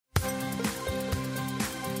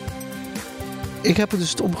Ik heb dus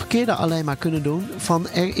het omgekeerde alleen maar kunnen doen. Van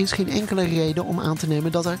er is geen enkele reden om aan te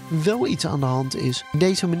nemen dat er wel iets aan de hand is.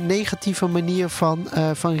 Deze negatieve manier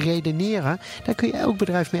van redeneren, daar kun je elk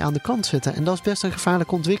bedrijf mee aan de kant zetten. En dat is best een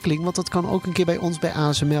gevaarlijke ontwikkeling. Want dat kan ook een keer bij ons, bij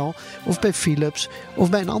ASML of bij Philips of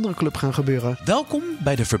bij een andere club gaan gebeuren. Welkom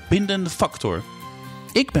bij de Verbindende Factor.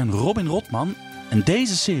 Ik ben Robin Rotman en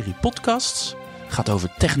deze serie podcasts gaat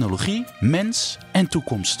over technologie, mens en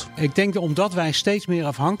toekomst. Ik denk dat omdat wij steeds meer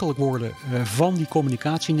afhankelijk worden van die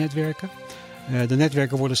communicatienetwerken. De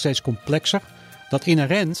netwerken worden steeds complexer. Dat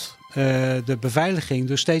inherent de beveiliging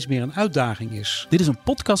dus steeds meer een uitdaging is. Dit is een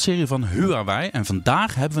podcastserie van Huawei en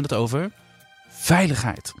vandaag hebben we het over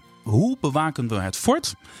veiligheid. Hoe bewaken we het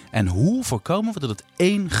fort en hoe voorkomen we dat het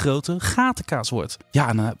één grote gatenkaas wordt? Ja,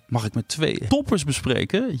 en dan mag ik met twee toppers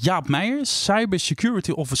bespreken. Jaap Meijer,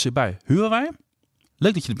 Cybersecurity Officer bij Huawei.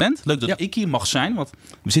 Leuk dat je er bent. Leuk dat ik hier mag zijn, want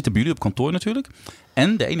we zitten bij jullie op kantoor natuurlijk.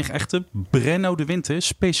 En de enige echte Brenno de Winter,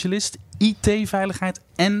 specialist IT-veiligheid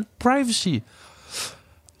en privacy.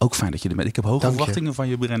 Ook fijn dat je er bent. Ik heb hoge verwachtingen van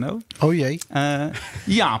je, Brenno. Oh jee.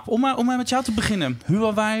 Jaap, om maar met jou te beginnen.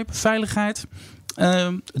 Huawei, veiligheid.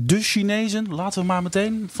 De Chinezen, laten we maar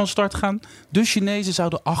meteen van start gaan. De Chinezen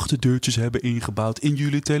zouden achterdeurtjes hebben ingebouwd in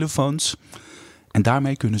jullie telefoons. En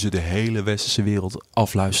daarmee kunnen ze de hele westerse wereld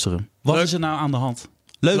afluisteren. Wat is er nou aan de hand?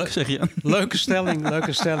 Leuk, zeg je. Leuke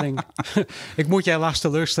stelling. Ik moet jij helaas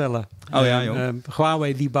teleurstellen. Oh ja, joh.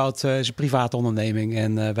 Huawei die bouwt zijn private onderneming.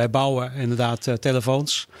 En wij bouwen inderdaad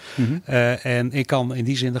telefoons. Mm-hmm. En ik kan in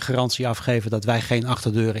die zin de garantie afgeven dat wij geen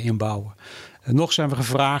achterdeuren inbouwen. Nog zijn we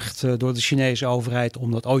gevraagd door de Chinese overheid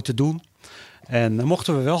om dat ooit te doen. En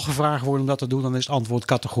mochten we wel gevraagd worden om dat te doen, dan is het antwoord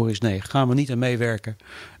categorisch nee. Gaan we niet aan meewerken,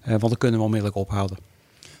 want dan kunnen we onmiddellijk ophouden.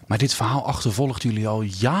 Maar dit verhaal achtervolgt jullie al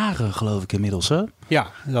jaren, geloof ik inmiddels, hè?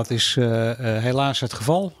 Ja, dat is helaas het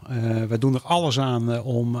geval. We doen er alles aan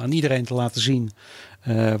om aan iedereen te laten zien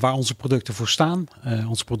waar onze producten voor staan.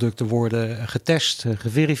 Onze producten worden getest,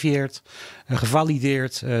 geverifieerd,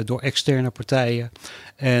 gevalideerd door externe partijen.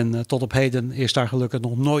 En tot op heden is daar gelukkig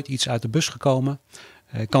nog nooit iets uit de bus gekomen.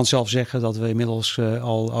 Ik kan zelf zeggen dat we inmiddels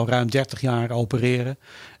al ruim 30 jaar opereren.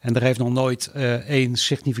 En er heeft nog nooit één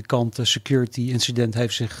significant security incident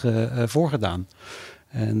heeft zich voorgedaan.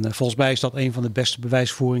 En volgens mij is dat een van de beste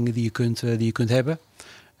bewijsvoeringen die je kunt hebben.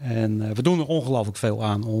 En we doen er ongelooflijk veel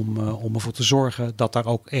aan om ervoor te zorgen dat daar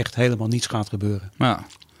ook echt helemaal niets gaat gebeuren. Ja.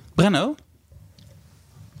 Brenno,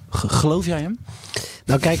 geloof jij hem?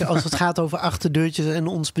 Nou kijk, als het gaat over achterdeurtjes en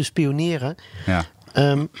ons bespioneren. Ja.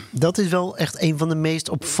 Dat is wel echt een van de meest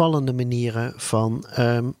opvallende manieren van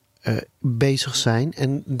bezig zijn.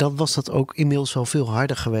 En dan was dat ook inmiddels wel veel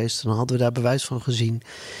harder geweest. Dan hadden we daar bewijs van gezien.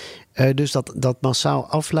 Dus dat massaal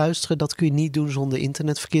afluisteren, dat kun je niet doen zonder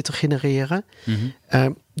internetverkeer te genereren.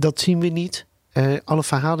 Mm-hmm. Dat zien we niet. Alle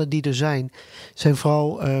verhalen die er zijn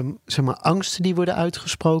vooral angsten die worden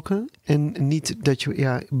uitgesproken. En niet dat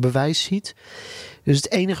je bewijs ziet. Dus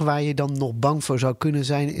het enige waar je dan nog bang voor zou kunnen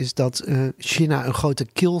zijn is dat China een grote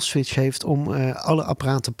kill switch heeft om alle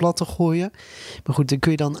apparaten plat te gooien. Maar goed,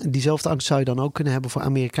 diezelfde angst zou je dan ook kunnen hebben voor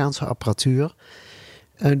Amerikaanse apparatuur.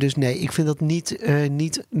 Dus nee, ik vind dat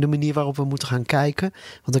niet de manier waarop we moeten gaan kijken.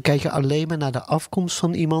 Want dan kijk je alleen maar naar de afkomst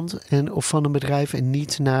van iemand of van een bedrijf en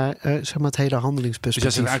niet naar het hele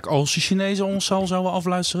handelingsperspectief. Dus eigenlijk als de Chinezen ons zouden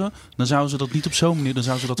afluisteren, dan zouden ze dat niet op zo'n manier, dan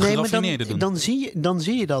zouden ze dat geraffineerder doen. Dan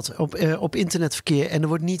zie je dat op internetverkeer en er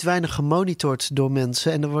wordt niet weinig gemonitord door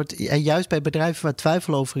mensen. En juist bij bedrijven waar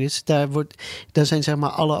twijfel over is, daar zijn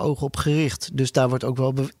alle ogen op gericht. Dus daar wordt ook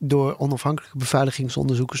wel door onafhankelijke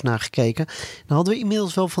beveiligingsonderzoekers naar gekeken. Dan hadden we inmiddels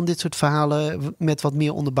wel van dit soort verhalen met wat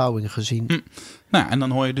meer onderbouwing gezien. Nou, en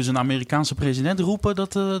dan hoor je dus een Amerikaanse president roepen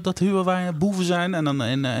dat Huawei boeven zijn. En dan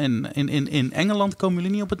in Engeland komen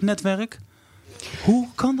jullie niet op het netwerk. Hoe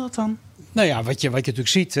kan dat dan? Nou ja, wat je natuurlijk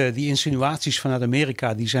ziet, die insinuaties vanuit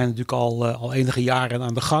Amerika, die zijn natuurlijk al enige jaren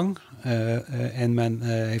aan de gang. En men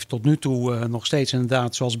heeft tot nu toe nog steeds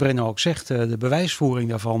inderdaad, zoals Brenno ook zegt, de bewijsvoering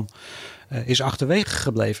daarvan is achterwege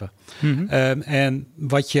gebleven. Mm-hmm. En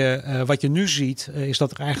wat je nu ziet, is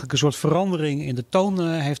dat er eigenlijk een soort verandering in de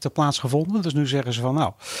toon heeft plaatsgevonden. Dus nu zeggen ze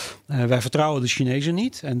van wij vertrouwen de Chinezen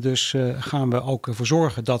niet. En dus gaan we ook ervoor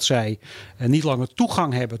zorgen dat zij niet langer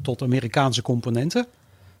toegang hebben tot Amerikaanse componenten.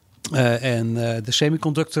 En de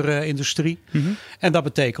semiconductorindustrie. Mm-hmm. En dat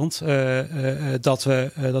betekent dat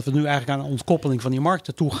we nu eigenlijk aan een ontkoppeling van die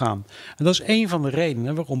markten toe gaan. En dat is een van de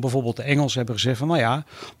redenen waarom bijvoorbeeld de Engelsen hebben gezegd van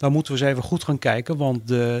daar moeten we eens even goed gaan kijken. Want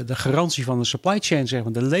de garantie van de supply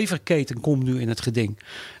chain, de leverketen komt nu in het geding.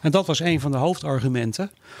 En dat was een van de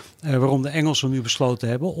hoofdargumenten waarom de Engelsen nu besloten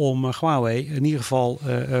hebben om Huawei in ieder geval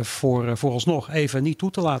vooralsnog even niet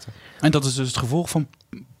toe te laten. En dat is dus het gevolg van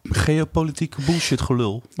Geopolitieke bullshit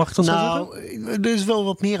gelul. Mag ik dat zo zeggen? Er is wel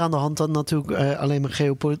wat meer aan de hand dan natuurlijk alleen maar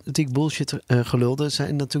geopolitiek bullshit gelul. Er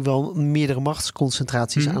zijn natuurlijk wel meerdere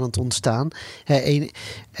machtsconcentraties aan het ontstaan.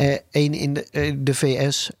 Eén in de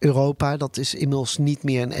VS, Europa, dat is inmiddels niet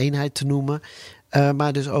meer een eenheid te noemen.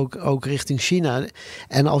 Maar dus ook richting China.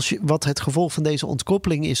 En wat het gevolg van deze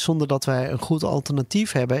ontkoppeling is, zonder dat wij een goed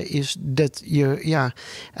alternatief hebben, is dat je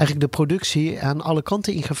eigenlijk de productie aan alle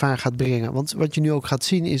kanten in gevaar gaat brengen. Want wat je nu ook gaat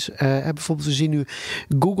zien is, bijvoorbeeld we zien nu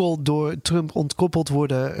Google door Trump ontkoppeld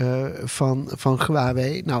worden van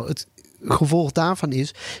Huawei. Nou, het gevolg daarvan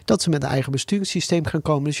is dat ze met een eigen besturingssysteem gaan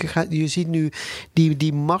komen. Dus je ziet nu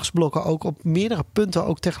die machtsblokken ook op meerdere punten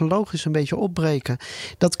ook technologisch een beetje opbreken.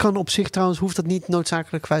 Dat kan op zich trouwens, hoeft dat niet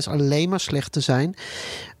noodzakelijkwijs alleen maar slecht te zijn.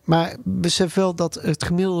 Maar besef wel dat het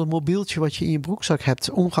gemiddelde mobieltje wat je in je broekzak hebt,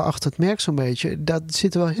 ongeacht het merk zo'n beetje, daar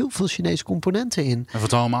zitten wel heel veel Chinese componenten in. En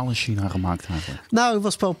wordt allemaal in China gemaakt eigenlijk? Nou, ik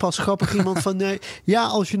was wel pas grappig iemand van nee, ja,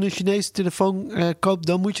 als je een Chinese telefoon koopt,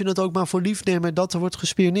 dan moet je het ook maar voor lief nemen dat er wordt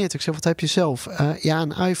gespioneerd. Ik zeg, wat heb je zelf? Ja,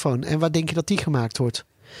 een iPhone. En waar denk je dat die gemaakt wordt?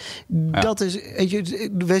 Ja. Dat is,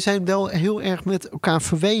 wij zijn wel heel erg met elkaar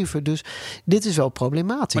verweven. Dus dit is wel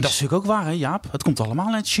problematisch. Maar dat is natuurlijk ook waar, hè, Jaap? Het komt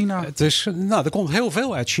allemaal uit China. Er komt heel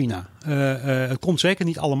veel uit China. Het komt zeker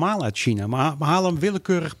niet allemaal uit China. Maar we halen een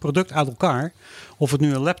willekeurig product uit elkaar. Of het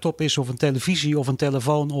nu een laptop is, of een televisie, of een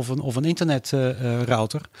telefoon, of een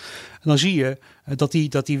internetrouter. En dan zie je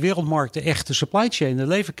dat die wereldmarkt, de echte supply chain, de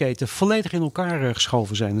leverketen, volledig in elkaar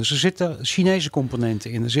geschoven zijn. Dus er zitten Chinese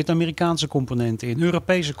componenten in, er zitten Amerikaanse componenten in,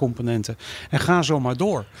 Europese componenten. En ga zo maar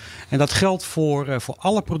door. En dat geldt voor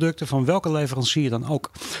alle producten van welke leverancier dan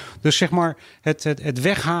ook. Dus zeg maar, het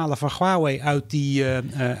weghalen van Huawei uit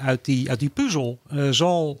die puzzel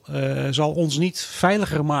zal ons niet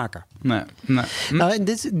veiliger maken. Nee. Nou, en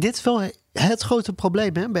dit is wel het grote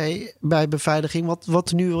probleem bij beveiliging.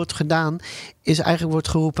 Wat nu wordt gedaan, is eigenlijk wordt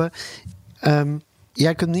geroepen,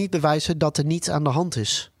 jij kunt niet bewijzen dat er niets aan de hand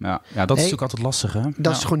is. Ja, dat is natuurlijk altijd lastig, hè?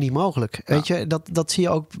 Dat is gewoon niet mogelijk. Weet je, dat zie je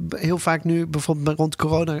ook heel vaak nu bijvoorbeeld rond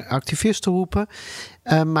corona activisten roepen.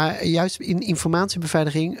 Maar juist in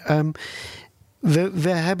informatiebeveiliging, we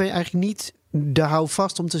hebben eigenlijk niet de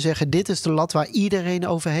houvast om te zeggen, dit is de lat waar iedereen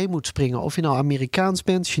overheen moet springen. Of je nou Amerikaans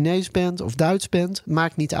bent, Chinees bent of Duits bent,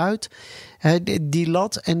 maakt niet uit. Die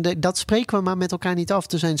lat, en dat spreken we maar met elkaar niet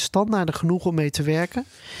af. Er zijn standaarden genoeg om mee te werken.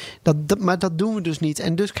 Maar dat doen we dus niet.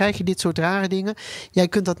 En dus krijg je dit soort rare dingen. Jij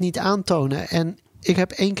kunt dat niet aantonen. En ik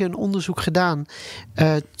heb 1 keer een onderzoek gedaan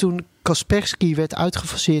toen Kaspersky werd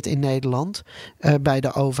uitgefaseerd in Nederland bij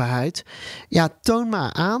de overheid. Ja, toon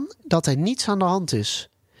maar aan dat er niets aan de hand is.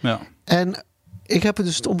 Ja. En ik heb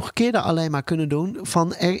dus het omgekeerde alleen maar kunnen doen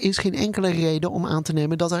van er is geen enkele reden om aan te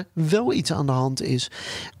nemen dat er wel iets aan de hand is.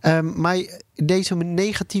 Maar deze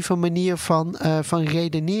negatieve manier van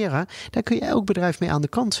redeneren, daar kun je elk bedrijf mee aan de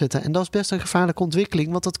kant zetten. En dat is best een gevaarlijke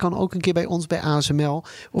ontwikkeling, want dat kan ook een keer bij ons, bij ASML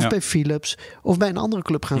of bij Philips of bij een andere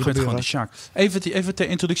club gaan gebeuren. Gewoon de Sjaak. Even ter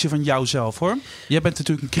introductie van jouzelf, hoor. Jij bent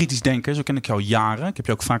natuurlijk een kritisch denker, zo ken ik jou jaren. Ik heb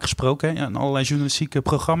je ook vaak gesproken in allerlei journalistieke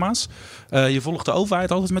programma's. Je volgt de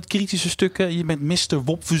overheid altijd met kritische stukken. Je bent Mr.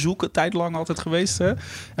 Wop-verzoek, een tijd lang altijd geweest. Hè?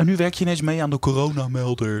 En nu werk je ineens mee aan de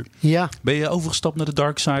coronamelder. Ja. Ben je overgestapt naar de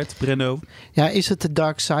dark side, Brenno? Ja, is het de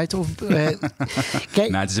dark side? Of, kijk,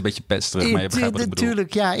 nou, het is een beetje pesterig, maar je begrijpt wat ik bedoel.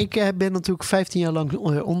 Natuurlijk, ja. Ik ben natuurlijk 15 jaar lang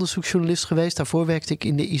onderzoeksjournalist geweest. Daarvoor werkte ik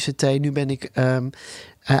in de ICT. Nu ben ik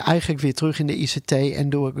eigenlijk weer terug in de ICT en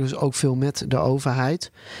doe ik dus ook veel met de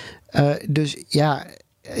overheid. Dus ja,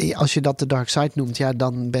 als je dat de dark side noemt, ja,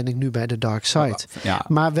 dan ben ik nu bij de dark side. Ja.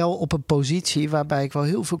 Maar wel op een positie waarbij ik wel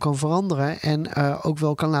heel veel kan veranderen en ook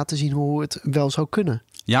wel kan laten zien hoe het wel zou kunnen.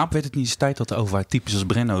 Jaap, werd het niet eens tijd dat de overheid typisch als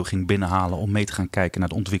Brenno ging binnenhalen om mee te gaan kijken naar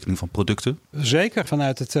de ontwikkeling van producten? Zeker,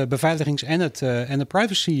 vanuit het beveiligings- en het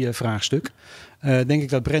privacy vraagstuk. Denk ik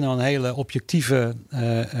dat Brenno een hele objectieve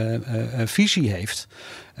visie heeft.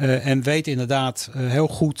 En weet inderdaad heel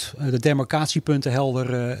goed de demarcatiepunten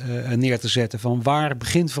helder neer te zetten. Van waar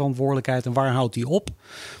begint verantwoordelijkheid en waar houdt die op?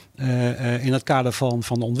 In het kader van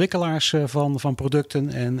de ontwikkelaars van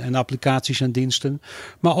producten en applicaties en diensten.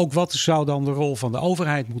 Maar ook wat zou dan de rol van de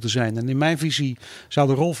overheid moeten zijn? En in mijn visie zou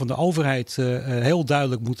de rol van de overheid heel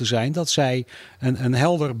duidelijk moeten zijn. Dat zij een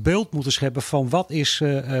helder beeld moeten scheppen van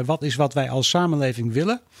wat is wat wij als samenleving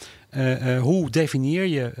willen. Hoe definieer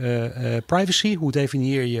je privacy? Hoe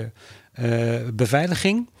definieer je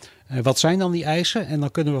beveiliging? Wat zijn dan die eisen? En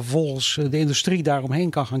dan kunnen we vervolgens de industrie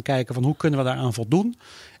daaromheen gaan kijken van hoe kunnen we daaraan voldoen?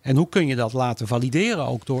 En hoe kun je dat laten valideren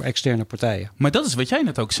ook door externe partijen? Maar dat is wat jij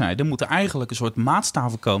net ook zei. Er moeten eigenlijk een soort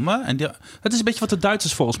maatstaven komen. En het is een beetje wat de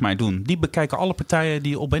Duitsers volgens mij doen. Die bekijken alle partijen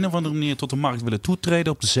die op een of andere manier tot de markt willen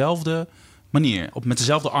toetreden op dezelfde manier. Met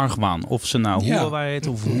dezelfde argwaan. Of ze nou Huawei heet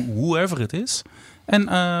of whoever het is. En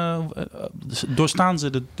doorstaan ze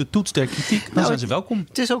de toets der kritiek, dan zijn ze welkom.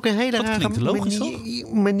 Het is ook een hele rare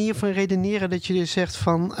manier van redeneren dat je dus zegt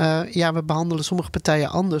van we behandelen sommige partijen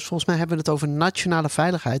anders. Volgens mij hebben we het over nationale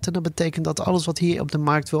veiligheid. En dat betekent dat alles wat hier op de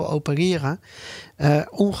markt wil opereren,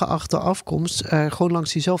 ongeacht de afkomst, gewoon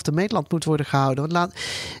langs diezelfde meetlat moet worden gehouden. Want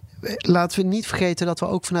laten we niet vergeten dat we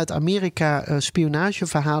ook vanuit Amerika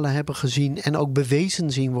spionageverhalen hebben gezien en ook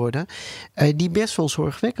bewezen zien worden, die best wel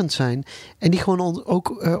zorgwekkend zijn. En die gewoon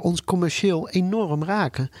ons commercieel enorm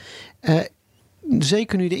raken.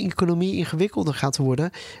 Zeker nu de economie ingewikkelder gaat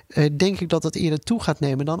worden, denk ik dat het eerder toe gaat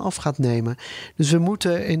nemen dan af gaat nemen. Dus we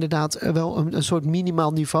moeten inderdaad wel een soort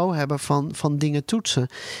minimaal niveau hebben van dingen toetsen.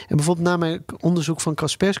 En bijvoorbeeld na mijn onderzoek van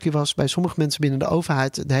Kaspersky was bij sommige mensen binnen de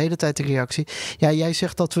overheid de hele tijd de reactie: ja, jij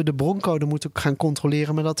zegt dat we de broncode moeten gaan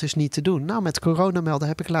controleren, maar dat is niet te doen. Nou, met coronamelden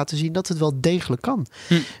heb ik laten zien dat het wel degelijk kan.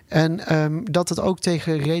 En dat het ook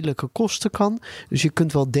tegen redelijke kosten kan. Dus je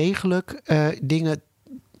kunt wel degelijk dingen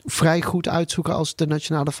vrij goed uitzoeken als de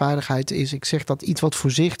nationale veiligheid is. Ik zeg dat iets wat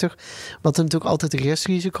voorzichtig, wat er natuurlijk altijd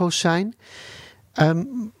restrisico's zijn.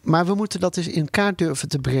 Maar we moeten dat eens in kaart durven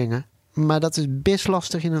te brengen. Maar dat is best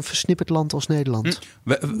lastig in een versnipperd land als Nederland.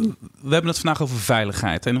 We hebben het vandaag over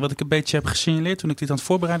veiligheid. En wat ik een beetje heb gesignaleerd toen ik dit aan het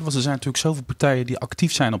voorbereiden was, er zijn natuurlijk zoveel partijen die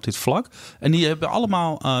actief zijn op dit vlak. En die hebben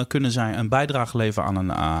allemaal kunnen zij een bijdrage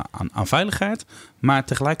leveren aan veiligheid. Maar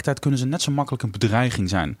tegelijkertijd kunnen ze net zo makkelijk een bedreiging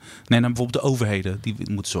zijn. Nee, dan bijvoorbeeld de overheden. Die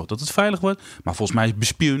moeten zorgen dat het veilig wordt. Maar volgens mij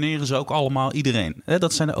bespioneren ze ook allemaal iedereen.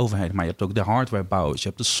 Dat zijn de overheden. Maar je hebt ook de hardwarebouwers. Je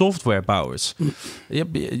hebt de softwarebouwers. Je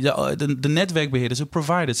hebt de netwerkbeheerders, de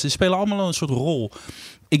providers. Ze spelen allemaal een soort rol.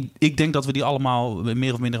 Ik denk dat we die allemaal in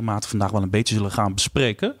meer of mindere mate vandaag wel een beetje zullen gaan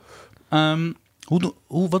bespreken.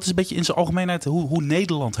 Wat is een beetje in zijn algemeenheid hoe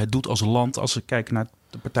Nederland het doet als land als we kijken naar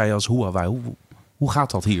de partijen als Huawei? Hoe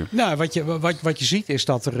gaat dat hier? Nou, wat je ziet is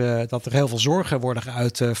dat er heel veel zorgen worden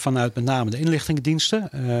geuit vanuit met name de inlichtingendiensten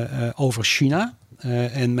over China.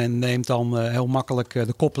 En men neemt dan heel makkelijk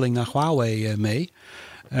de koppeling naar Huawei mee.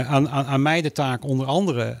 Aan mij de taak onder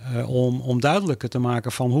andere om duidelijker te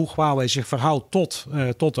maken van hoe Huawei zich verhoudt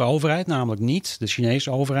tot de overheid. Namelijk niet de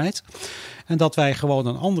Chinese overheid. En dat wij gewoon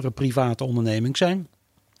een andere private onderneming zijn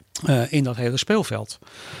in dat hele speelveld.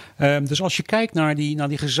 Dus als je kijkt naar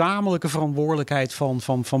die gezamenlijke verantwoordelijkheid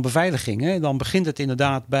van beveiliging, hè, dan begint het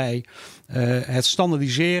inderdaad bij het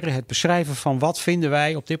standaardiseren, het beschrijven van wat vinden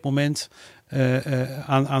wij op dit moment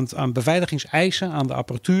aan beveiligingseisen, aan de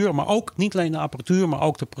apparatuur, maar ook niet alleen de apparatuur, maar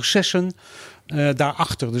ook de processen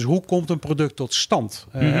daarachter. Dus hoe komt een product tot stand?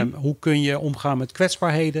 Hoe kun je omgaan met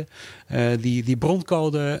kwetsbaarheden? Die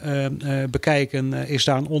broncode bekijken is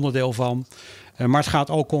daar een onderdeel van. Maar het gaat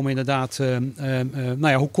ook om inderdaad,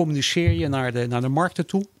 hoe communiceer je naar de markten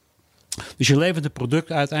toe? Dus je levert een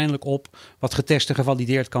product uiteindelijk op wat getest en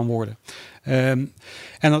gevalideerd kan worden. En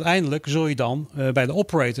uiteindelijk zul je dan bij de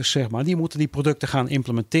operators, zeg maar, die moeten die producten gaan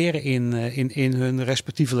implementeren in hun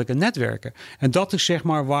respectievelijke netwerken. En dat is zeg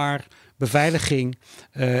maar waar beveiliging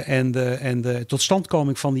en de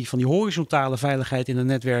totstandkoming van die horizontale veiligheid in de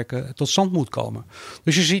netwerken tot stand moet komen.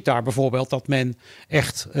 Dus je ziet daar bijvoorbeeld dat men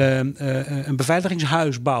echt een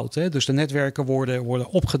beveiligingshuis bouwt. Hè? Dus de netwerken worden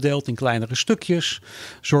opgedeeld in kleinere stukjes.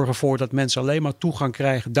 Zorgen ervoor dat mensen alleen maar toegang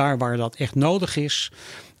krijgen daar waar dat echt nodig is.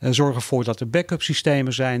 Zorg ervoor dat er backup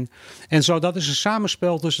systemen zijn. En zo, dat is een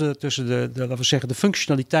samenspel tussen laten we zeggen, de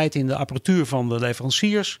functionaliteit in de apparatuur van de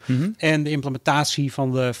leveranciers en de implementatie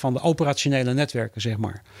van de operationele netwerken, zeg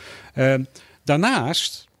maar.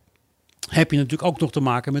 Daarnaast heb je natuurlijk ook nog te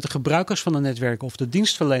maken met de gebruikers van de netwerken of de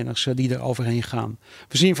dienstverleners die er overheen gaan.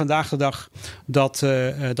 We zien vandaag de dag dat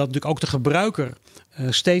natuurlijk ook de gebruiker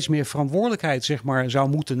steeds meer verantwoordelijkheid, zeg maar, zou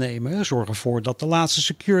moeten nemen. Zorg ervoor dat de laatste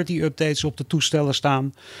security updates op de toestellen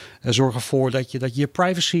staan. Zorg ervoor dat je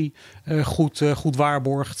privacy goed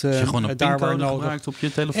waarborgt. Als je gewoon een pincode gebruikt op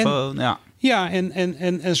je telefoon.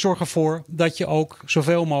 En zorg ervoor dat je ook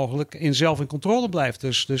zoveel mogelijk zelf in controle blijft.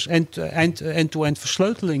 Dus end-to-end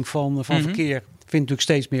versleuteling van verkeer vindt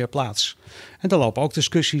natuurlijk steeds meer plaats. En daar lopen ook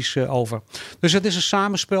discussies over. Dus het is een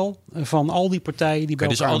samenspel van al die partijen die bij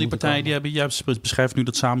elkaar al die partijen die hebben, jij beschrijft nu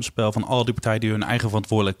dat samenspel van al die partijen die hun eigen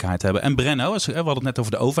verantwoordelijkheid hebben. En Brenno, we hadden het net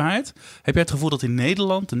over de overheid. Heb jij het gevoel dat in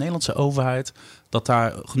Nederland, de Nederlandse overheid, dat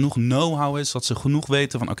daar genoeg know-how is, dat ze genoeg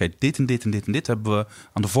weten van oké, dit en dit en dit en dit hebben we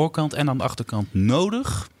aan de voorkant en aan de achterkant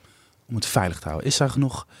nodig om het veilig te houden? Is daar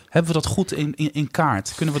genoeg? Hebben we dat goed in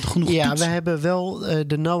kaart? Kunnen we het genoeg toetsen? We hebben wel de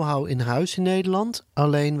know-how in huis in Nederland.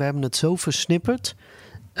 Alleen we hebben het zo versnipperd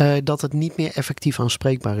dat het niet meer effectief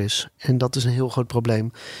aanspreekbaar is. En dat is een heel groot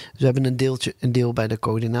probleem. Dus we hebben een deel bij de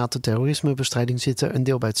coördinator terrorismebestrijding zitten, een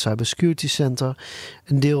deel bij het Cybersecurity Center,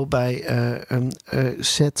 een deel bij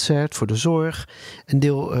CERT voor de zorg, een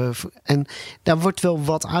deel en daar wordt wel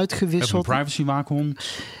wat uitgewisseld. Een privacywaakhond.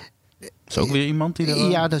 Is ook weer iemand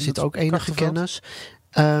die daar zit ook enige kennis.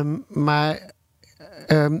 Maar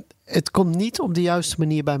het komt niet op de juiste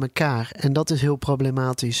manier bij elkaar. En dat is heel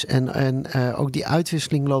problematisch. En ook die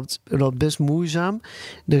uitwisseling loopt best moeizaam.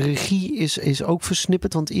 De regie is ook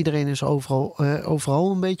versnipperd, want iedereen is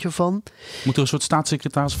overal een beetje van. Moet er een soort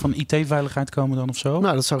staatssecretaris van IT-veiligheid komen dan of zo?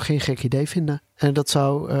 Nou, dat zou ik geen gek idee vinden. En dat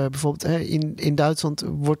zou bijvoorbeeld in Duitsland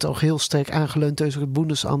wordt ook heel sterk aangeleund tegen het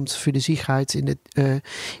Bundesamt für die Sicherheit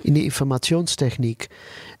in de informationstechniek.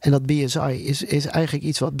 En dat BSI is eigenlijk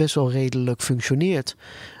iets wat best wel redelijk functioneert.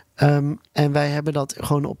 En wij hebben dat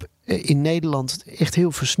gewoon in Nederland echt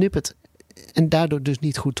heel versnipperd. En daardoor dus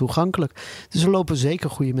niet goed toegankelijk. Dus er lopen zeker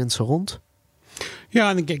goede mensen rond. Ja,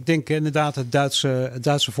 en ik denk inderdaad het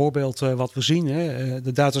Duitse voorbeeld wat we zien. Hè.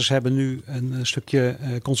 De Duitsers hebben nu een stukje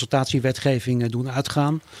consultatiewetgeving doen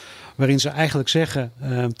uitgaan. Waarin ze eigenlijk zeggen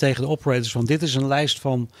tegen de operators van dit is een lijst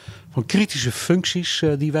van kritische functies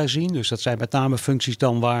die wij zien. Dus dat zijn met name functies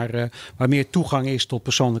dan waar meer toegang is tot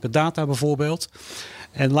persoonlijke data bijvoorbeeld.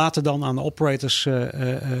 En laten dan aan de operators,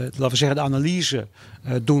 laten we zeggen, de analyse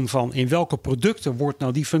doen van in welke producten wordt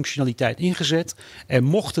nou die functionaliteit ingezet. En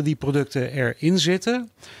mochten die producten erin zitten,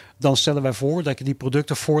 dan stellen wij voor dat je die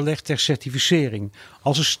producten voorlegt ter certificering.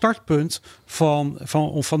 Als een startpunt van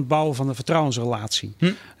het bouwen van een vertrouwensrelatie.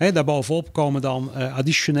 Daarbovenop komen dan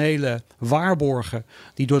additionele waarborgen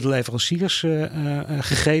die door de leveranciers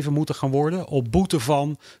gegeven moeten gaan worden. Op boete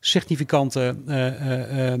van significante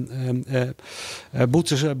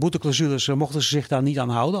boeteclausules mochten ze zich daar niet aan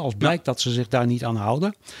houden. Als blijkt dat ze zich daar niet aan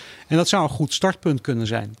houden. En dat zou een goed startpunt kunnen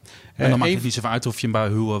zijn. En dan maakt het niet zo uit of je bij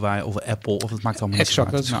Huawei of Apple of het maakt allemaal niet exact, zo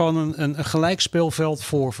uit. dat is gewoon een gelijk speelveld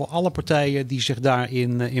voor alle partijen die zich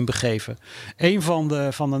daarin begeven. Een van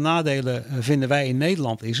de nadelen vinden wij in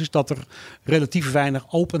Nederland is dat er relatief weinig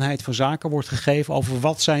openheid van zaken wordt gegeven over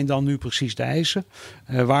wat zijn dan nu precies de eisen.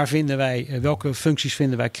 Waar vinden wij, welke functies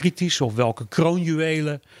vinden wij kritisch of welke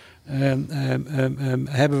kroonjuwelen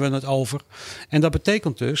hebben we het over. En dat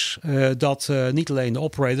betekent dus dat niet alleen de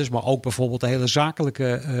operators, maar ook bijvoorbeeld de hele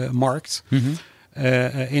zakelijke markt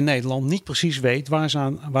in Nederland niet precies weet waar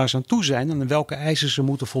ze aan toe zijn en welke eisen ze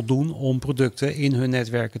moeten voldoen om producten in hun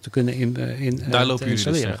netwerken te kunnen Daar lopen jullie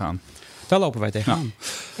dus tegenaan. Daar lopen wij tegenaan.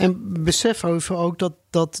 Ja. En besef ook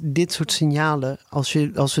dat dit soort signalen,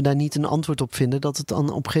 als we daar niet een antwoord op vinden, dat het dan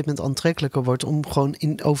op een gegeven moment aantrekkelijker wordt om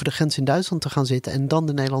gewoon over de grens in Duitsland te gaan zitten en dan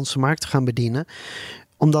de Nederlandse markt te gaan bedienen.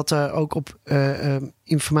 Omdat er ook op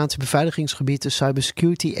informatiebeveiligingsgebied de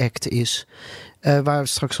Cybersecurity Act is. Waar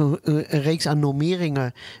straks een reeks aan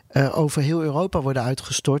normeringen over heel Europa worden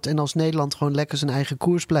uitgestort. En als Nederland gewoon lekker zijn eigen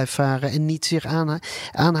koers blijft varen en niet zich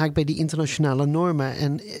aanhaakt bij die internationale normen.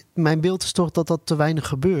 En mijn beeld is toch dat dat te weinig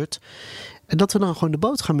gebeurt. En dat we dan gewoon de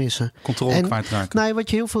boot gaan missen. Controle kwijtraken. Nou, wat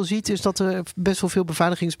je heel veel ziet is dat er best wel veel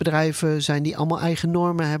beveiligingsbedrijven zijn die allemaal eigen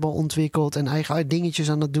normen hebben ontwikkeld en eigen dingetjes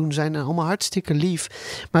aan het doen zijn. En allemaal hartstikke lief.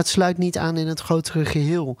 Maar het sluit niet aan in het grotere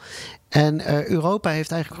geheel. En Europa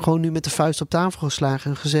heeft eigenlijk gewoon nu met de vuist op tafel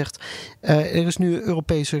geslagen en gezegd, er is nu een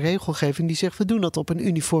Europese regelgeving die zegt we doen dat op een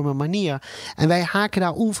uniforme manier. En wij haken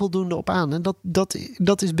daar onvoldoende op aan. En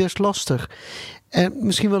dat is best lastig.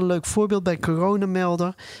 Misschien wel een leuk voorbeeld bij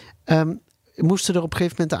coronamelder. Moesten er op een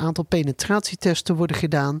gegeven moment een aantal penetratietesten worden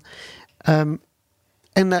gedaan.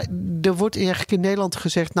 En er wordt eigenlijk in Nederland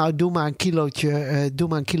gezegd, nou doe maar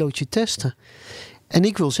een kilootje testen. En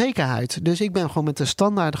ik wil zekerheid. Dus ik ben gewoon met de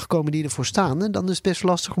standaarden gekomen die ervoor staan. En dan is het best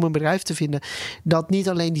lastig om een bedrijf te vinden dat niet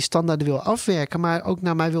alleen die standaarden wil afwerken, maar ook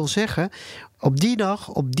naar mij wil zeggen, op die dag,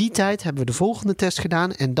 op die tijd hebben we de volgende test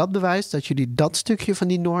gedaan. En dat bewijst dat jullie dat stukje van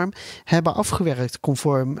die norm hebben afgewerkt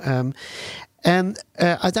conform. En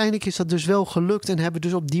uiteindelijk is dat dus wel gelukt en hebben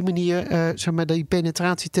dus op die manier die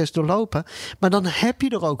penetratietest doorlopen. Maar dan heb je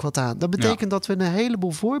er ook wat aan. Dat betekent dat we een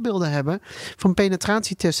heleboel voorbeelden hebben van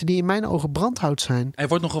penetratietesten die in mijn ogen brandhout zijn. Er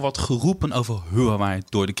wordt nogal wat geroepen over Huawei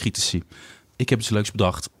door de critici. Ik heb iets leuks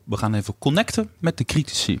bedacht. We gaan even connecten met de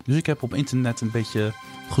critici. Dus ik heb op internet een beetje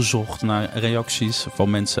gezocht naar reacties van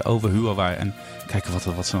mensen over Huawei en kijken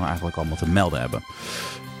wat ze nou eigenlijk allemaal te melden hebben.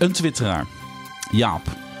 Een twitteraar. Jaap.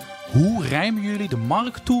 Hoe rijmen jullie de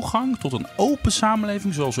markttoegang tot een open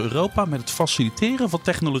samenleving zoals Europa met het faciliteren van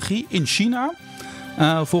technologie in China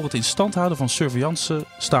voor het in stand houden van surveillance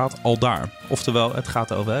staat al daar? Oftewel, het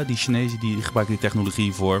gaat over die Chinezen die gebruiken die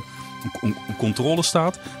technologie voor een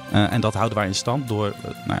controlestaat en dat houden wij in stand door,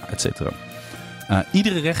 et cetera.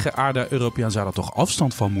 Iedere rechtgeaarde Europeaan zou daar toch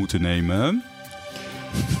afstand van moeten nemen?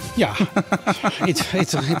 Ja,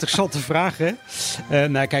 interessante vraag, hè?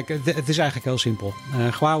 Nou, kijk, het is eigenlijk heel simpel.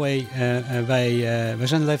 Huawei, wij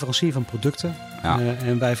zijn een leverancier van producten. Ja.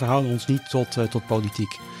 En wij verhouden ons niet tot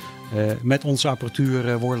politiek. Met onze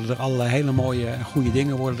apparatuur worden er allerlei hele mooie en goede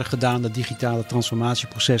dingen worden er gedaan. De digitale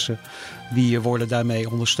transformatieprocessen die worden daarmee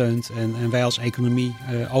ondersteund. En wij als economie,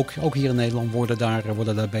 ook hier in Nederland, worden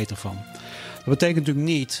daar beter van. Dat betekent natuurlijk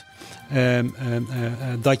niet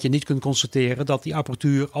dat je niet kunt constateren dat die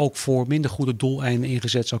apparatuur ook voor minder goede doeleinden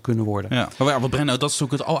ingezet zou kunnen worden. Ja. Maar wat Brenno, dat is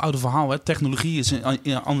natuurlijk het oude verhaal. Hè? Technologie is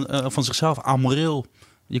van zichzelf amoreel.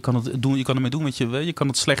 Je kan het doen, je kan ermee doen wat je wil. Je kan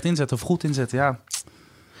het slecht inzetten of goed inzetten. Ja.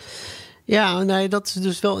 Ja, nee, dat is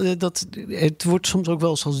dus wel. Het wordt soms ook wel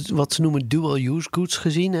als wat ze noemen dual-use goods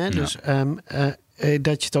gezien. Hè? Ja. Dus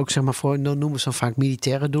dat je het ook zeg maar voor, dan noemen ze dan vaak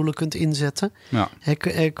militaire doelen kunt inzetten. Ja.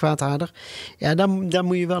 Kwaadaardig. Ja, daar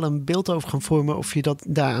moet je wel een beeld over gaan vormen of je dat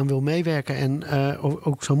daaraan wil meewerken en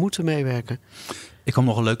ook zou moeten meewerken. Ik kwam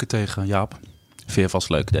nog een leuke tegen, Jaap. Vind je vast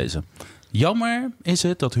leuk deze. Jammer is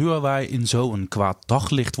het dat Huawei in zo'n kwaad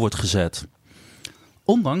daglicht wordt gezet.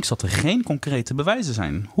 Ondanks dat er geen concrete bewijzen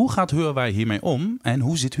zijn. Hoe gaat Huawei hiermee om? En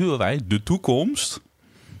hoe ziet Huawei de toekomst?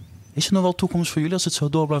 Is er nog wel toekomst voor jullie als het zo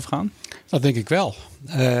door blijft gaan? Dat denk ik wel.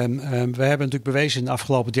 We hebben natuurlijk bewezen in de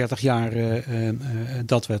afgelopen 30 jaar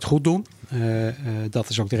dat we het goed doen. Dat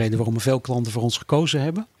is ook de reden waarom er veel klanten voor ons gekozen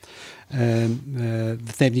hebben.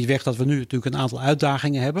 Dat neemt niet weg dat we nu natuurlijk een aantal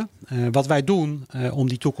uitdagingen hebben. Wat wij doen om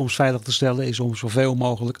die toekomst veilig te stellen is om zoveel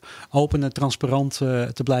mogelijk open en transparant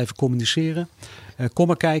te blijven communiceren. Kom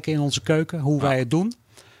maar kijken in onze keuken hoe wij het doen.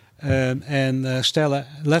 En stellen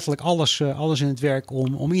letterlijk alles in het werk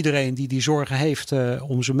om iedereen die zorgen heeft,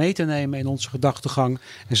 om ze mee te nemen in onze gedachtegang.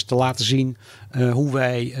 En ze te laten zien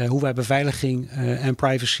hoe wij beveiliging en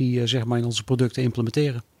privacy zeg maar in onze producten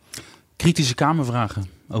implementeren. Kritische kamervragen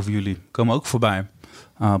over jullie komen ook voorbij.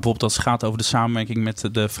 Bijvoorbeeld als het gaat over de samenwerking met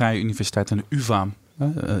de Vrije Universiteit en de UvA.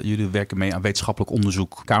 Jullie werken mee aan wetenschappelijk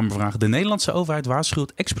onderzoek. Kamervraag. De Nederlandse overheid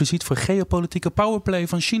waarschuwt expliciet voor geopolitieke powerplay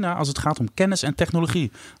van China als het gaat om kennis en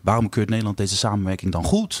technologie. Waarom keurt Nederland deze samenwerking dan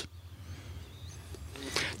goed?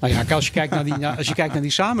 Nou ja, als je kijkt naar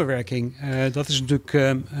die samenwerking, dat is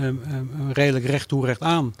natuurlijk redelijk recht toe recht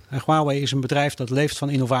aan. Huawei is een bedrijf dat leeft van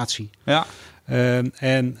innovatie. Ja.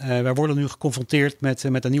 En wij worden nu geconfronteerd met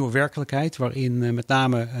een nieuwe werkelijkheid, waarin met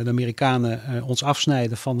name de Amerikanen ons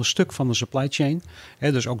afsnijden van een stuk van de supply chain.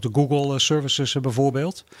 Dus ook de Google services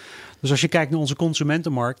bijvoorbeeld. Dus als je kijkt naar onze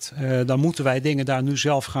consumentenmarkt, dan moeten wij dingen daar nu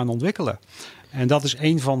zelf gaan ontwikkelen. En dat is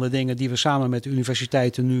een van de dingen die we samen met de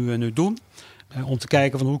universiteiten nu doen. Om te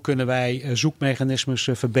kijken van hoe kunnen wij zoekmechanismes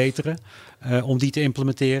verbeteren. Om die te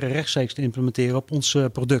implementeren, rechtstreeks te implementeren op onze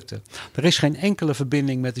producten. Er is geen enkele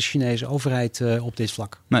verbinding met de Chinese overheid op dit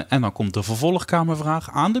vlak. Nee, en dan komt de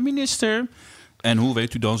vervolgkamervraag aan de minister. En hoe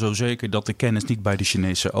weet u dan zo zeker dat de kennis niet bij de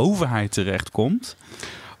Chinese overheid terechtkomt?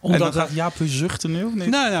 Omdat en dan gaat Jaap weer zuchten nu, of niet?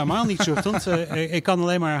 Nou, helemaal niet zuchtend. Ik kan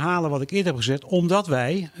alleen maar herhalen wat ik eerder heb gezegd. Omdat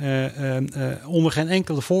wij onder geen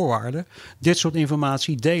enkele voorwaarde dit soort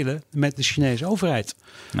informatie delen met de Chinese overheid.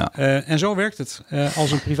 Ja. En zo werkt het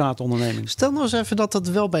als een private onderneming. Stel nou eens even dat dat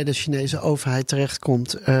wel bij de Chinese overheid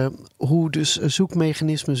terechtkomt. Hoe dus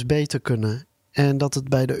zoekmechanismes beter kunnen. En dat het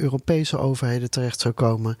bij de Europese overheden terecht zou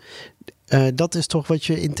komen. Dat is toch wat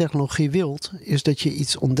je in technologie wilt. Is dat je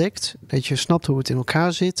iets ontdekt. Dat je snapt hoe het in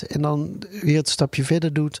elkaar zit. En dan weer het stapje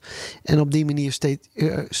verder doet. En op die manier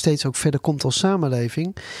steeds ook verder komt als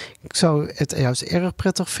samenleving. Ik zou het juist erg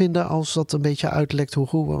prettig vinden als dat een beetje uitlekt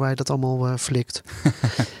hoe wij dat allemaal flikt.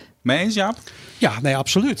 Mee eens, Jaap? Ja, nee,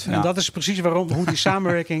 absoluut. Ja. En dat is precies hoe die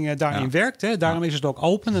samenwerking daarin werkt. Hè. Daarom is het ook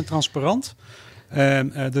open en transparant.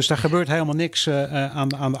 Dus daar gebeurt helemaal niks aan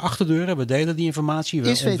de achterdeuren. We delen die informatie.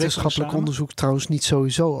 Is wetenschappelijk onderzoek trouwens niet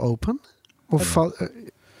sowieso open?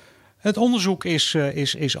 Het onderzoek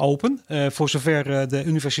is open. Voor zover de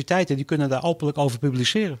universiteiten die kunnen daar openlijk over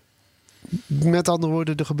publiceren. Met andere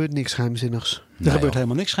woorden, er gebeurt niks geheimzinnigs. Er gebeurt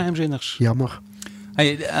helemaal niks geheimzinnigs. Jammer.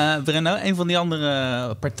 Hey, Brenno, een van die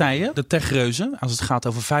andere partijen, de techreuzen, als het gaat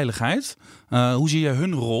over veiligheid. Hoe zie je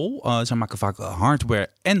hun rol? Zij maken vaak hardware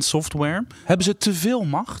en software. Hebben ze te veel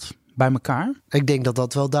macht bij elkaar? Ik denk dat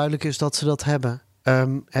dat wel duidelijk is dat ze dat hebben.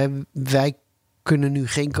 Wij kunnen nu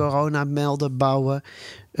geen coronamelden bouwen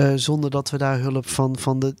zonder dat we daar hulp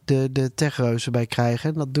van de techreuzen bij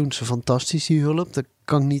krijgen. Dat doen ze fantastisch, die hulp. Dat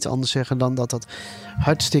kan ik niet anders zeggen dan dat dat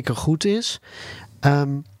hartstikke goed is.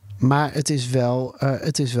 Maar het is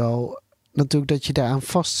wel natuurlijk dat je daaraan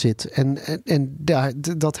vastzit. En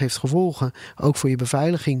dat heeft gevolgen, ook voor je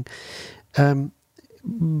beveiliging.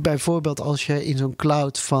 Bijvoorbeeld als je in zo'n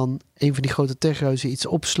cloud van een van die grote techreuzen iets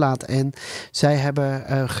opslaat en zij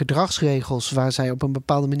hebben gedragsregels waar zij op een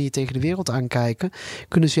bepaalde manier tegen de wereld aankijken,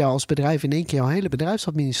 kunnen ze jou als bedrijf in één keer jouw hele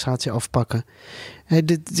bedrijfsadministratie afpakken.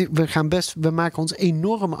 We maken ons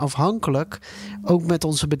enorm afhankelijk, ook met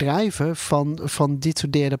onze bedrijven, van dit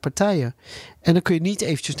soort derde partijen. En dan kun je niet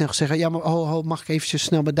eventjes snel zeggen, ja, maar mag ik eventjes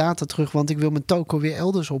snel mijn data terug, want ik wil mijn toko weer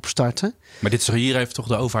elders opstarten. Maar hier heeft toch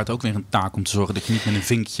de overheid ook weer een taak om te zorgen dat je niet met een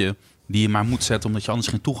vinkje die je maar moet zetten, omdat je anders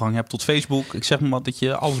geen toegang hebt tot Facebook. Ik zeg maar wat, dat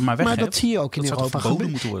je alles maar weg hebt. Maar dat zie je ook in Europa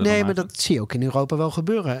gebeuren. Nee, maar dat zie je ook in Europa wel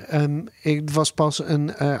gebeuren. Er was pas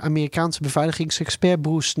een Amerikaanse beveiligingsexpert,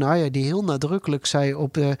 Bruce Schneier, die heel nadrukkelijk zei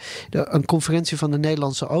op een conferentie van de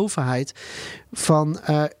Nederlandse overheid van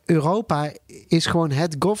Europa is gewoon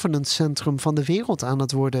het governance centrum van de wereld aan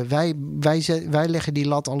het worden. Wij leggen die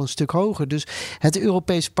lat al een stuk hoger. Dus het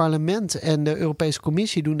Europees Parlement en de Europese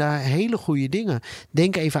Commissie doen daar hele goede dingen.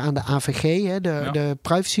 Denk even aan de AVG, de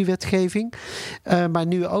privacywetgeving. Maar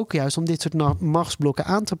nu ook juist om dit soort machtsblokken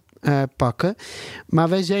aan te pakken. Maar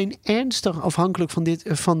wij zijn ernstig afhankelijk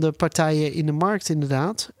van de partijen in de markt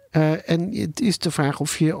inderdaad. En het is de vraag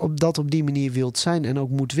of je op die manier wilt zijn en ook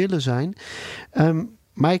moet willen zijn.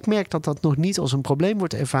 Maar ik merk dat dat nog niet als een probleem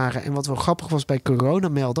wordt ervaren. En wat wel grappig was bij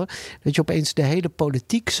Coronamelder, dat je opeens de hele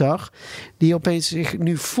politiek zag, die opeens zich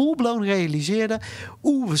nu full-blown realiseerde,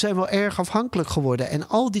 we zijn wel erg afhankelijk geworden. En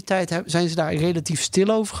al die tijd zijn ze daar relatief stil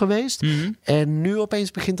over geweest. Mm-hmm. En nu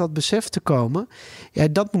opeens begint dat besef te komen. Ja,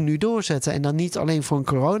 dat moet nu doorzetten. En dan niet alleen voor een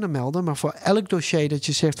Coronamelder, maar voor elk dossier dat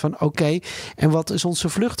je zegt van oké, en wat is onze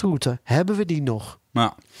vluchtroute? Hebben we die nog?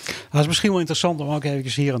 Nou, dat is misschien wel interessant om ook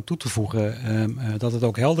even hier aan toe te voegen. Dat het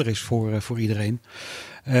ook helder is voor iedereen.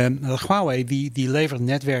 Huawei die levert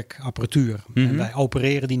netwerkapparatuur. Mm-hmm. Wij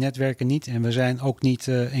opereren die netwerken niet. En we zijn ook niet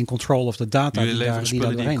in control of de data. Jullie leveren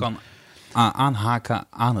spullen die je kan aanhaken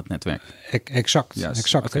aan het netwerk. Exact. Yes.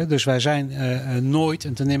 Exact. Okay. Dus wij zijn nooit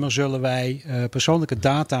en ten nimmer zullen wij persoonlijke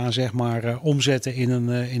data zeg maar omzetten in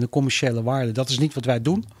een commerciële waarde. Dat is niet wat wij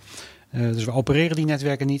doen. Dus we opereren die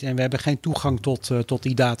netwerken niet en we hebben geen toegang tot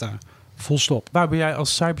die data. Full stop. Waar ben jij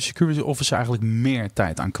als cybersecurity officer eigenlijk meer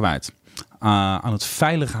tijd aan kwijt? Aan het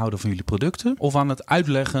veilig houden van jullie producten? Of aan het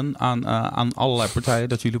uitleggen aan allerlei partijen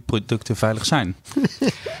dat jullie producten veilig zijn?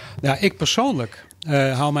 Ja, ik persoonlijk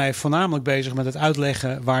hou mij voornamelijk bezig met het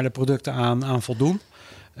uitleggen waar de producten aan voldoen.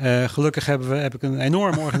 Gelukkig heb ik een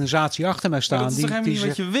enorme organisatie achter mij staan. Dat is toch helemaal niet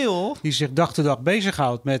wat je wil? Die zich dag te dag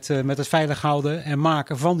bezighoudt met het veilig houden en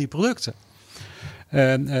maken van die producten.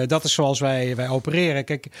 Dat is zoals wij opereren.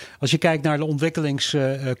 Kijk, als je kijkt naar de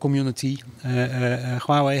ontwikkelingscommunity.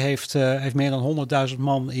 Huawei heeft meer dan 100.000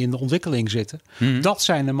 man in de ontwikkeling zitten. Mm-hmm. Dat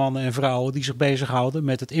zijn de mannen en vrouwen die zich bezighouden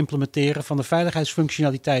met het implementeren van de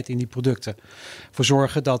veiligheidsfunctionaliteit in die producten. Voor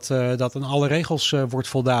zorgen dat aan alle regels wordt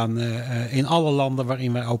voldaan in alle landen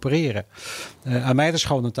waarin wij opereren. Aan mij is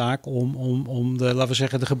gewoon een taak om laten we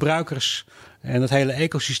zeggen, de gebruikers en het hele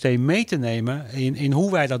ecosysteem mee te nemen in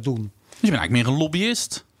hoe wij dat doen. Dus je bent eigenlijk meer een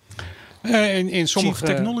lobbyist? In sommige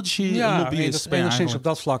Chief Technology lobbyist. Enigszins op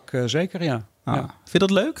dat vlak zeker, ja. Ja. Vind je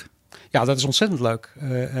dat leuk? Ja, dat is ontzettend leuk.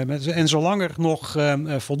 En zolang er nog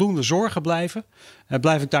voldoende zorgen blijven,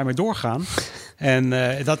 blijf ik daarmee doorgaan. En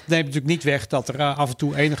dat neemt natuurlijk niet weg dat er af en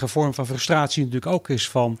toe enige vorm van frustratie natuurlijk ook is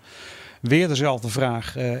van weer dezelfde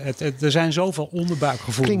vraag. Er zijn zoveel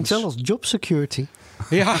onderbuikgevoelens. Klinkt wel als job security.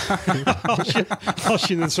 Ja, als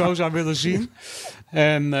je het zo zou willen zien.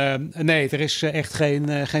 En nee, er is echt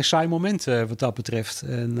geen saai moment wat dat betreft.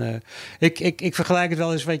 En ik vergelijk het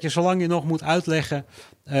wel eens, weet je, zolang je nog moet uitleggen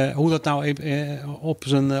hoe dat nou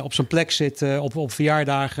op zijn plek zit op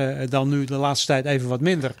verjaardagen, dan nu de laatste tijd even wat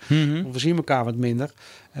minder. Mm-hmm. We zien elkaar wat minder.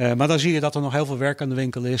 Maar dan zie je dat er nog heel veel werk aan de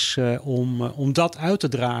winkel is om dat uit te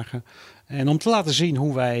dragen. En om te laten zien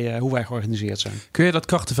hoe wij georganiseerd zijn. Kun je dat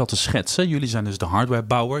krachtenveld te schetsen? Jullie zijn dus de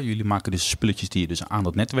hardwarebouwer. Jullie maken dus spulletjes die je dus aan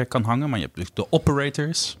dat netwerk kan hangen. Maar je hebt dus de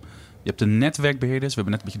operators. Je hebt de netwerkbeheerders. We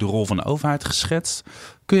hebben net een beetje de rol van de overheid geschetst.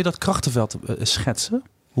 Kun je dat krachtenveld schetsen?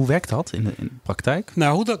 Hoe werkt dat in de praktijk?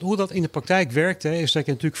 Nou, hoe dat in de praktijk werkt, is dat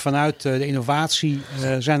je natuurlijk vanuit de innovatie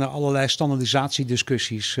zijn er allerlei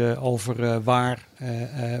standaardisatiediscussies over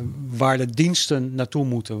waar de diensten naartoe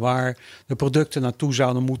moeten, waar de producten naartoe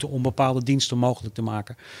zouden moeten om bepaalde diensten mogelijk te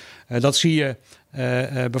maken. Dat zie je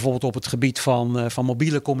bijvoorbeeld op het gebied van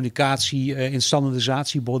mobiele communicatie in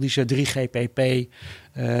standaardisatiebodies, 3GPP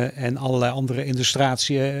en allerlei andere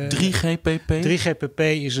illustratie. 3GPP? 3GPP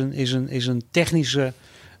is een technische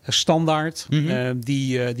standaard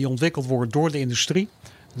die ontwikkeld wordt door de industrie.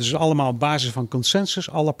 Dus allemaal op basis van consensus.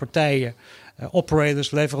 Alle partijen,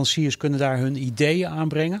 operators, leveranciers kunnen daar hun ideeën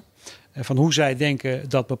aanbrengen. van hoe zij denken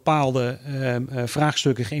dat bepaalde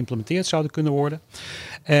vraagstukken geïmplementeerd zouden kunnen worden.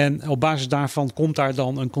 En op basis daarvan komt daar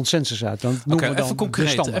dan een consensus uit. Dan noemen we dan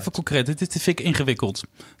even concreet. Dit vind ik ingewikkeld.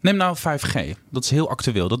 Neem nou 5G. Dat is heel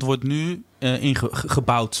actueel. Dat wordt nu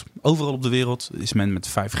gebouwd. Overal op de wereld is men met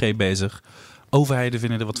 5G bezig. Overheden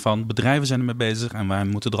vinden er wat van. Bedrijven zijn ermee bezig. En wij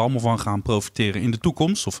moeten er allemaal van gaan profiteren in de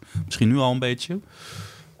toekomst. Of misschien nu al een beetje.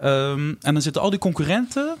 En dan zitten al die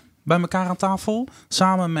concurrenten bij elkaar aan tafel.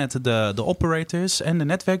 Samen met de operators en de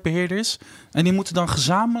netwerkbeheerders. En die moeten dan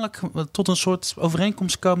gezamenlijk tot een soort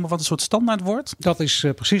overeenkomst komen wat een soort standaard wordt. Dat is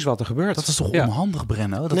precies wat er gebeurt. Dat is toch onhandig,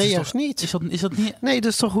 Brenno? Nee, juist niet. Is dat niet? Nee,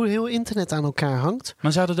 dat is toch hoe heel internet aan elkaar hangt?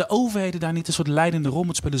 Maar zouden de overheden daar niet een soort leidende rol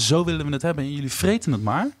moeten spelen? Zo willen we het hebben en jullie vreten het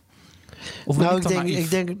maar? Of ik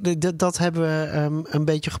denk dat hebben we een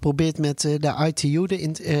beetje geprobeerd met de ITU,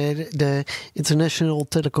 de International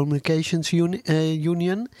Telecommunications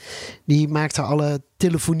Union. Die maakte alle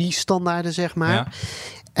telefoniestandaarden, zeg maar.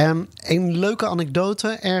 Ja. Een leuke anekdote,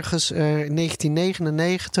 ergens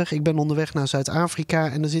 1999, ik ben onderweg naar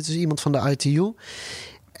Zuid-Afrika en er zit dus iemand van de ITU.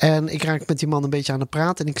 En ik raak met die man een beetje aan de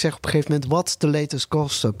praat. En ik zeg op een gegeven moment, what's the latest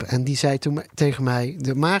gossip? En die zei toen tegen mij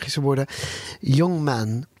de magische woorden, young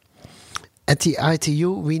man, at the ITU,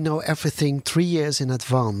 we know everything 3 years in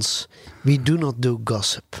advance. We do not do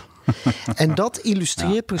gossip. En dat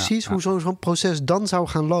illustreert precies hoe zo'n proces dan zou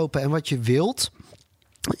gaan lopen. En wat je wilt,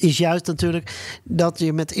 is juist natuurlijk dat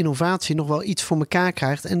je met innovatie nog wel iets voor elkaar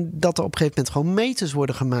krijgt. En dat er op een gegeven moment gewoon meters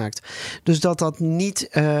worden gemaakt. Dus dat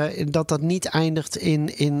niet eindigt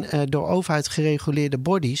in door overheid gereguleerde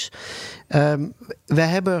bodies. We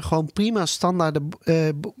hebben gewoon prima standaarden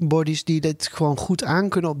bodies die dit gewoon goed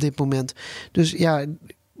aankunnen op dit moment. Dus ja.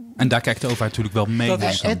 En daar kijkt de overheid natuurlijk wel mee. Dat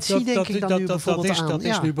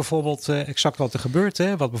is nu bijvoorbeeld exact wat er gebeurt.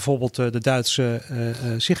 Hè? Wat bijvoorbeeld de Duitse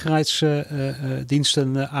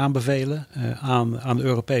Sicherheidsdiensten aanbevelen aan de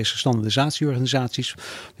Europese standaardisatieorganisaties.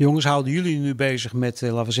 Jongens, houden jullie nu bezig met,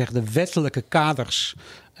 laten we zeggen, de wettelijke kaders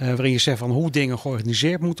waarin je zegt van hoe dingen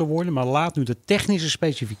georganiseerd moeten worden. Maar laat nu de technische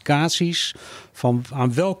specificaties van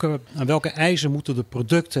aan welke eisen moeten de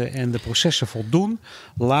producten en de processen voldoen.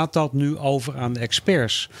 Laat dat nu over aan de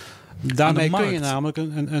experts. Daarmee kun je namelijk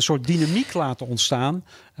een soort dynamiek laten ontstaan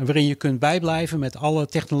waarin je kunt bijblijven met alle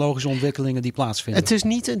technologische ontwikkelingen die plaatsvinden. Het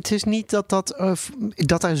is niet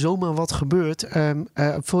dat er zomaar wat gebeurt.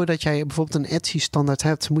 Voordat jij bijvoorbeeld een ETSI-standaard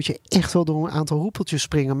hebt, moet je echt wel door een aantal hoepeltjes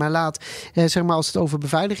springen. Maar laat, zeg maar als het over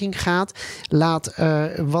beveiliging gaat, laat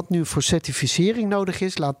wat nu voor certificering nodig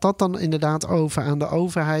is, laat dat dan inderdaad over aan de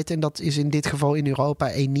overheid. En dat is in dit geval in Europa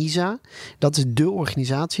ENISA. Dat is de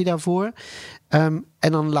organisatie daarvoor.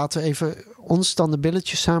 En dan laten we even ons dan de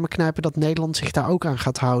billetjes samenknijpen dat Nederland zich daar ook aan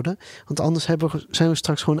gaat houden. Want anders zijn we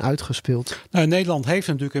straks gewoon uitgespeeld. Nou, Nederland heeft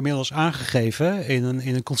natuurlijk inmiddels aangegeven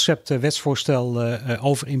in een concept wetsvoorstel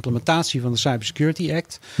over implementatie van de Cybersecurity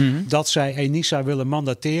Act. Mm-hmm. Dat zij ENISA willen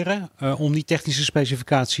mandateren om die technische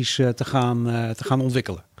specificaties te gaan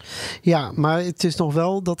ontwikkelen. Ja, maar het is nog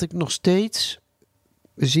wel dat ik nog steeds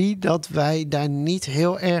zie dat wij daar niet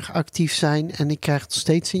heel erg actief zijn. En ik krijg nog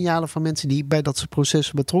steeds signalen van mensen die bij dat soort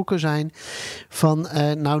processen betrokken zijn. Van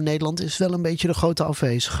Nederland is wel een beetje de grote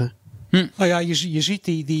afwezige. Nou ja, je ziet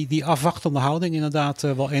die afwachtende houding inderdaad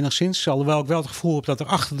wel enigszins. Alhoewel ik wel het gevoel heb dat er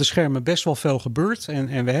achter de schermen best wel veel gebeurt.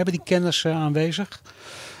 En we hebben die kennis aanwezig.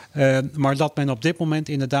 Maar dat men op dit moment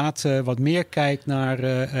inderdaad wat meer kijkt naar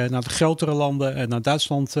de grotere landen, naar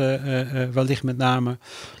Duitsland wellicht met name,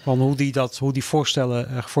 van hoe die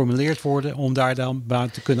voorstellen geformuleerd worden om daar dan bij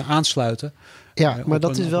te kunnen aansluiten. Ja, maar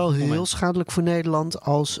dat is wel heel schadelijk voor Nederland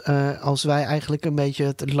als wij eigenlijk een beetje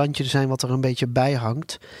het landje zijn wat er een beetje bij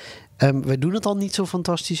hangt. We doen het al niet zo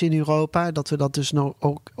fantastisch in Europa. Dat we dat dus nou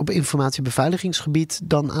ook op informatiebeveiligingsgebied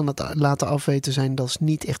dan aan het laten afweten zijn, dat is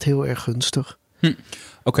niet echt heel erg gunstig.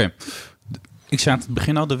 Oké. Ik zei aan het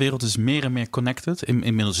begin al, de wereld is meer en meer connected.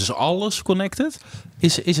 Inmiddels is alles connected.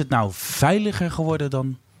 Is het nou veiliger geworden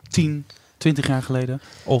dan 10, 20 jaar geleden?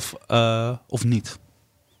 Of niet?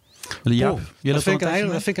 Ja, dat vind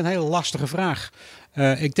ik een hele lastige vraag.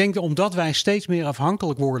 Ik denk dat omdat wij steeds meer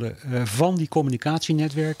afhankelijk worden van die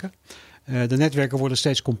communicatienetwerken. De netwerken worden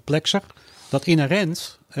steeds complexer. Dat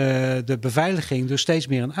inherent de beveiliging dus steeds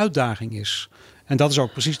meer een uitdaging is. En dat is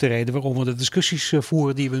ook precies de reden waarom we de discussies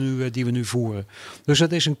voeren die we nu voeren. Dus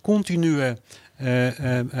het is een continue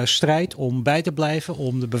strijd om bij te blijven,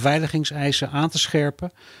 om de beveiligingseisen aan te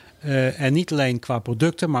scherpen. En niet alleen qua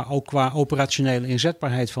producten, maar ook qua operationele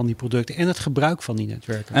inzetbaarheid van die producten en het gebruik van die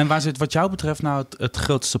netwerken. En waar zit wat jou betreft nou het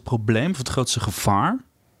grootste probleem of het grootste gevaar?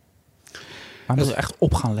 Maar moeten we echt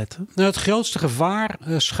op gaan letten? Nou, het grootste gevaar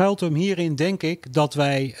schuilt hem hierin, denk ik, dat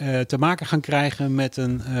wij te maken gaan krijgen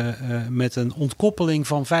met een ontkoppeling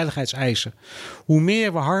van veiligheidseisen. Hoe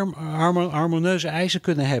meer we harmonieuze eisen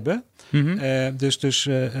kunnen hebben,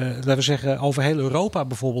 laten we zeggen over heel Europa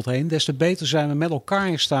bijvoorbeeld heen, des te beter zijn we met elkaar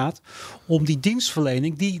in staat om die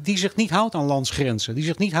dienstverlening die zich niet houdt aan landsgrenzen, die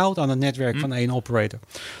zich niet houdt aan het netwerk van één operator.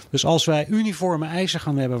 Dus als wij uniforme eisen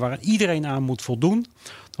gaan hebben waar iedereen aan moet voldoen,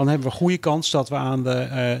 dan hebben we een goede kans dat we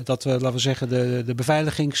laten we zeggen, de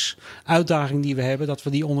beveiligingsuitdaging die we hebben, dat we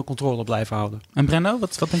die onder controle blijven houden. En Brenno,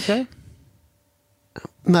 wat denk jij?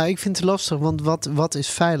 Nou, ik vind het lastig, want wat is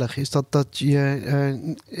veilig? Is dat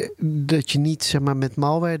je niet, zeg maar, met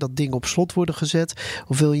malware dat ding op slot worden gezet?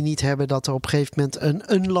 Of wil je niet hebben dat er op een gegeven moment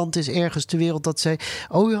een land is ergens ter wereld dat zei,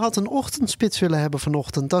 oh, u had een ochtendspits willen hebben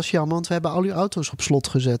vanochtend. Dat is jammer, want we hebben al uw auto's op slot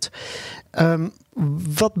gezet.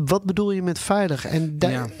 Wat bedoel je met veilig? En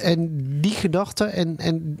die gedachte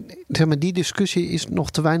en zeg maar, die discussie is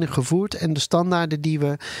nog te weinig gevoerd. En de standaarden die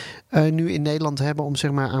we nu in Nederland hebben om,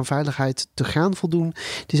 zeg maar, aan veiligheid te gaan voldoen,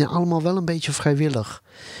 die zijn allemaal wel een beetje vrijwillig.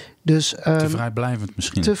 Dus, te vrijblijvend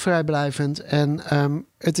misschien. Te vrijblijvend. En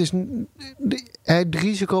het is de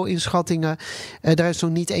risico-inschattingen, daar is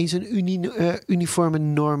nog niet eens een uniforme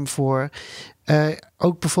norm voor.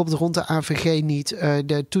 Ook bijvoorbeeld rond de AVG niet.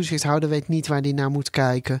 De toezichthouder weet niet waar die naar moet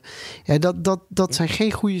kijken. Ja, dat zijn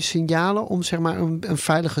geen goede signalen om, zeg maar, een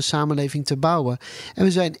veilige samenleving te bouwen. En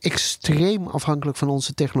we zijn extreem afhankelijk van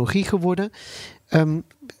onze technologie geworden.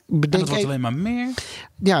 Dat wordt alleen maar meer.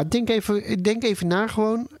 Ja, denk even na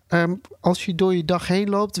gewoon. Als je door je dag heen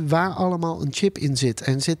loopt, waar allemaal een chip in zit.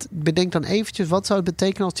 En bedenk dan eventjes, wat zou het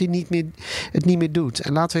betekenen als die het niet meer doet.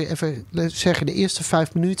 En laten we even zeggen, de eerste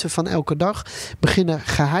 5 minuten van elke dag beginnen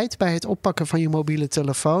geheid bij het oppakken van je mobiele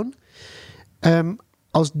telefoon.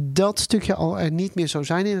 Als dat stukje al er niet meer zou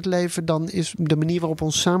zijn in het leven, dan is de manier waarop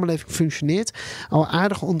onze samenleving functioneert al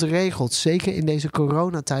aardig ontregeld. Zeker in deze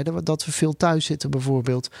coronatijden, dat we veel thuis zitten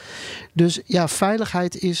bijvoorbeeld. Dus ja,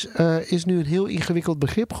 veiligheid is nu een heel ingewikkeld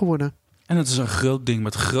begrip geworden. En het is een groot ding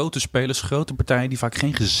met grote spelers, grote partijen die vaak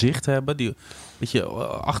geen gezicht hebben, die een beetje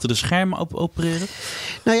achter de schermen opereren.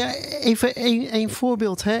 Nou ja, even één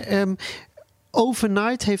voorbeeld.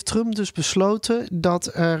 Overnight heeft Trump dus besloten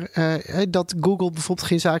dat Google bijvoorbeeld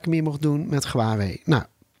geen zaken meer mocht doen met Huawei. Nou,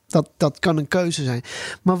 dat kan een keuze zijn.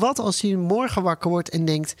 Maar wat als hij morgen wakker wordt en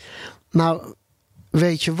denkt, nou,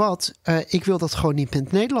 weet je wat, ik wil dat gewoon niet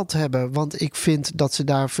met Nederland hebben. Want ik vind dat ze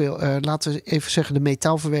daar veel, laten we even zeggen, de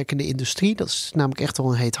metaalverwerkende industrie, dat is namelijk echt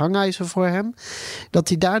wel een heet hangijzer voor hem. Dat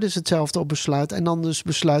hij daar dus hetzelfde op besluit. En dan dus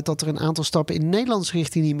besluit dat er een aantal stappen in de Nederlandse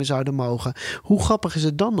richting niet meer zouden mogen. Hoe grappig is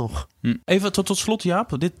het dan nog? Even tot slot,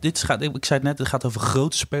 Jaap. Dit gaat, ik zei het net, het gaat over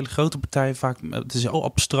grote spelers, grote partijen. Vaak, het is al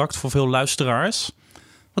abstract voor veel luisteraars.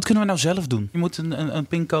 Wat kunnen we nou zelf doen? Je moet een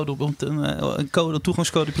pincode een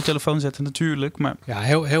toegangscode op je telefoon zetten natuurlijk. Maar ja,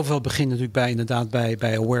 heel veel begint natuurlijk inderdaad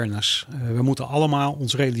bij awareness. We moeten allemaal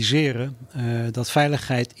ons realiseren dat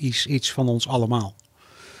veiligheid is iets van ons allemaal.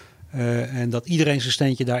 En dat iedereen zijn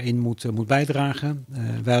steentje daarin moet bijdragen.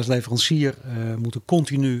 Wij als leverancier moeten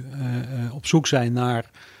continu op zoek zijn naar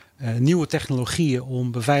nieuwe technologieën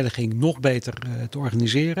om beveiliging nog beter te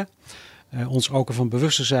organiseren. Ons ook ervan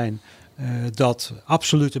bewust te zijn dat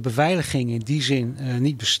absolute beveiliging in die zin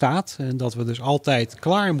niet bestaat. En dat we dus altijd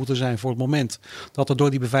klaar moeten zijn voor het moment dat er door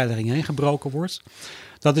die beveiliging heen gebroken wordt.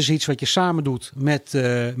 Dat is iets wat je samen doet met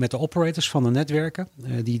de operators van de netwerken.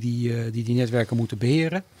 Die netwerken moeten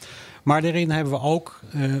beheren. Maar daarin hebben we ook,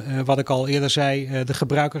 wat ik al eerder zei, de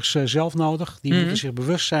gebruikers zelf nodig. Die moeten zich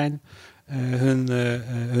bewust zijn.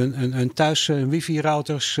 Hun thuis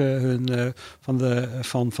wifi-routers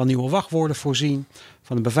van nieuwe wachtwoorden voorzien.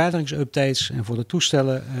 Van de beveiligingsupdates en voor de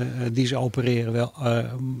toestellen die ze opereren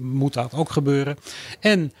moet dat ook gebeuren.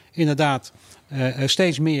 En inderdaad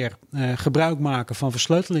steeds meer gebruik maken van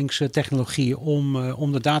versleutelingstechnologieën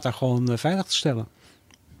om de data gewoon veilig te stellen.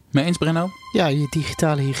 Mee eens, Brenno? Ja, je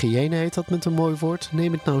digitale hygiëne heet dat met een mooi woord.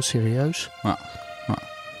 Neem het nou serieus.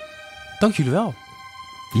 Dank jullie wel.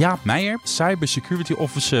 Jaap Meijer, Cybersecurity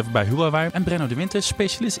Officer bij Huawei. En Brenno de Winter,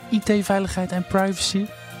 specialist IT-veiligheid en privacy.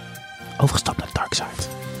 Overgestapt naar de dark side.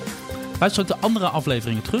 Luister ook de andere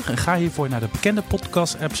afleveringen terug en ga hiervoor naar de bekende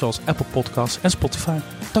podcast-apps zoals Apple Podcasts en Spotify.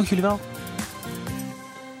 Dank jullie wel.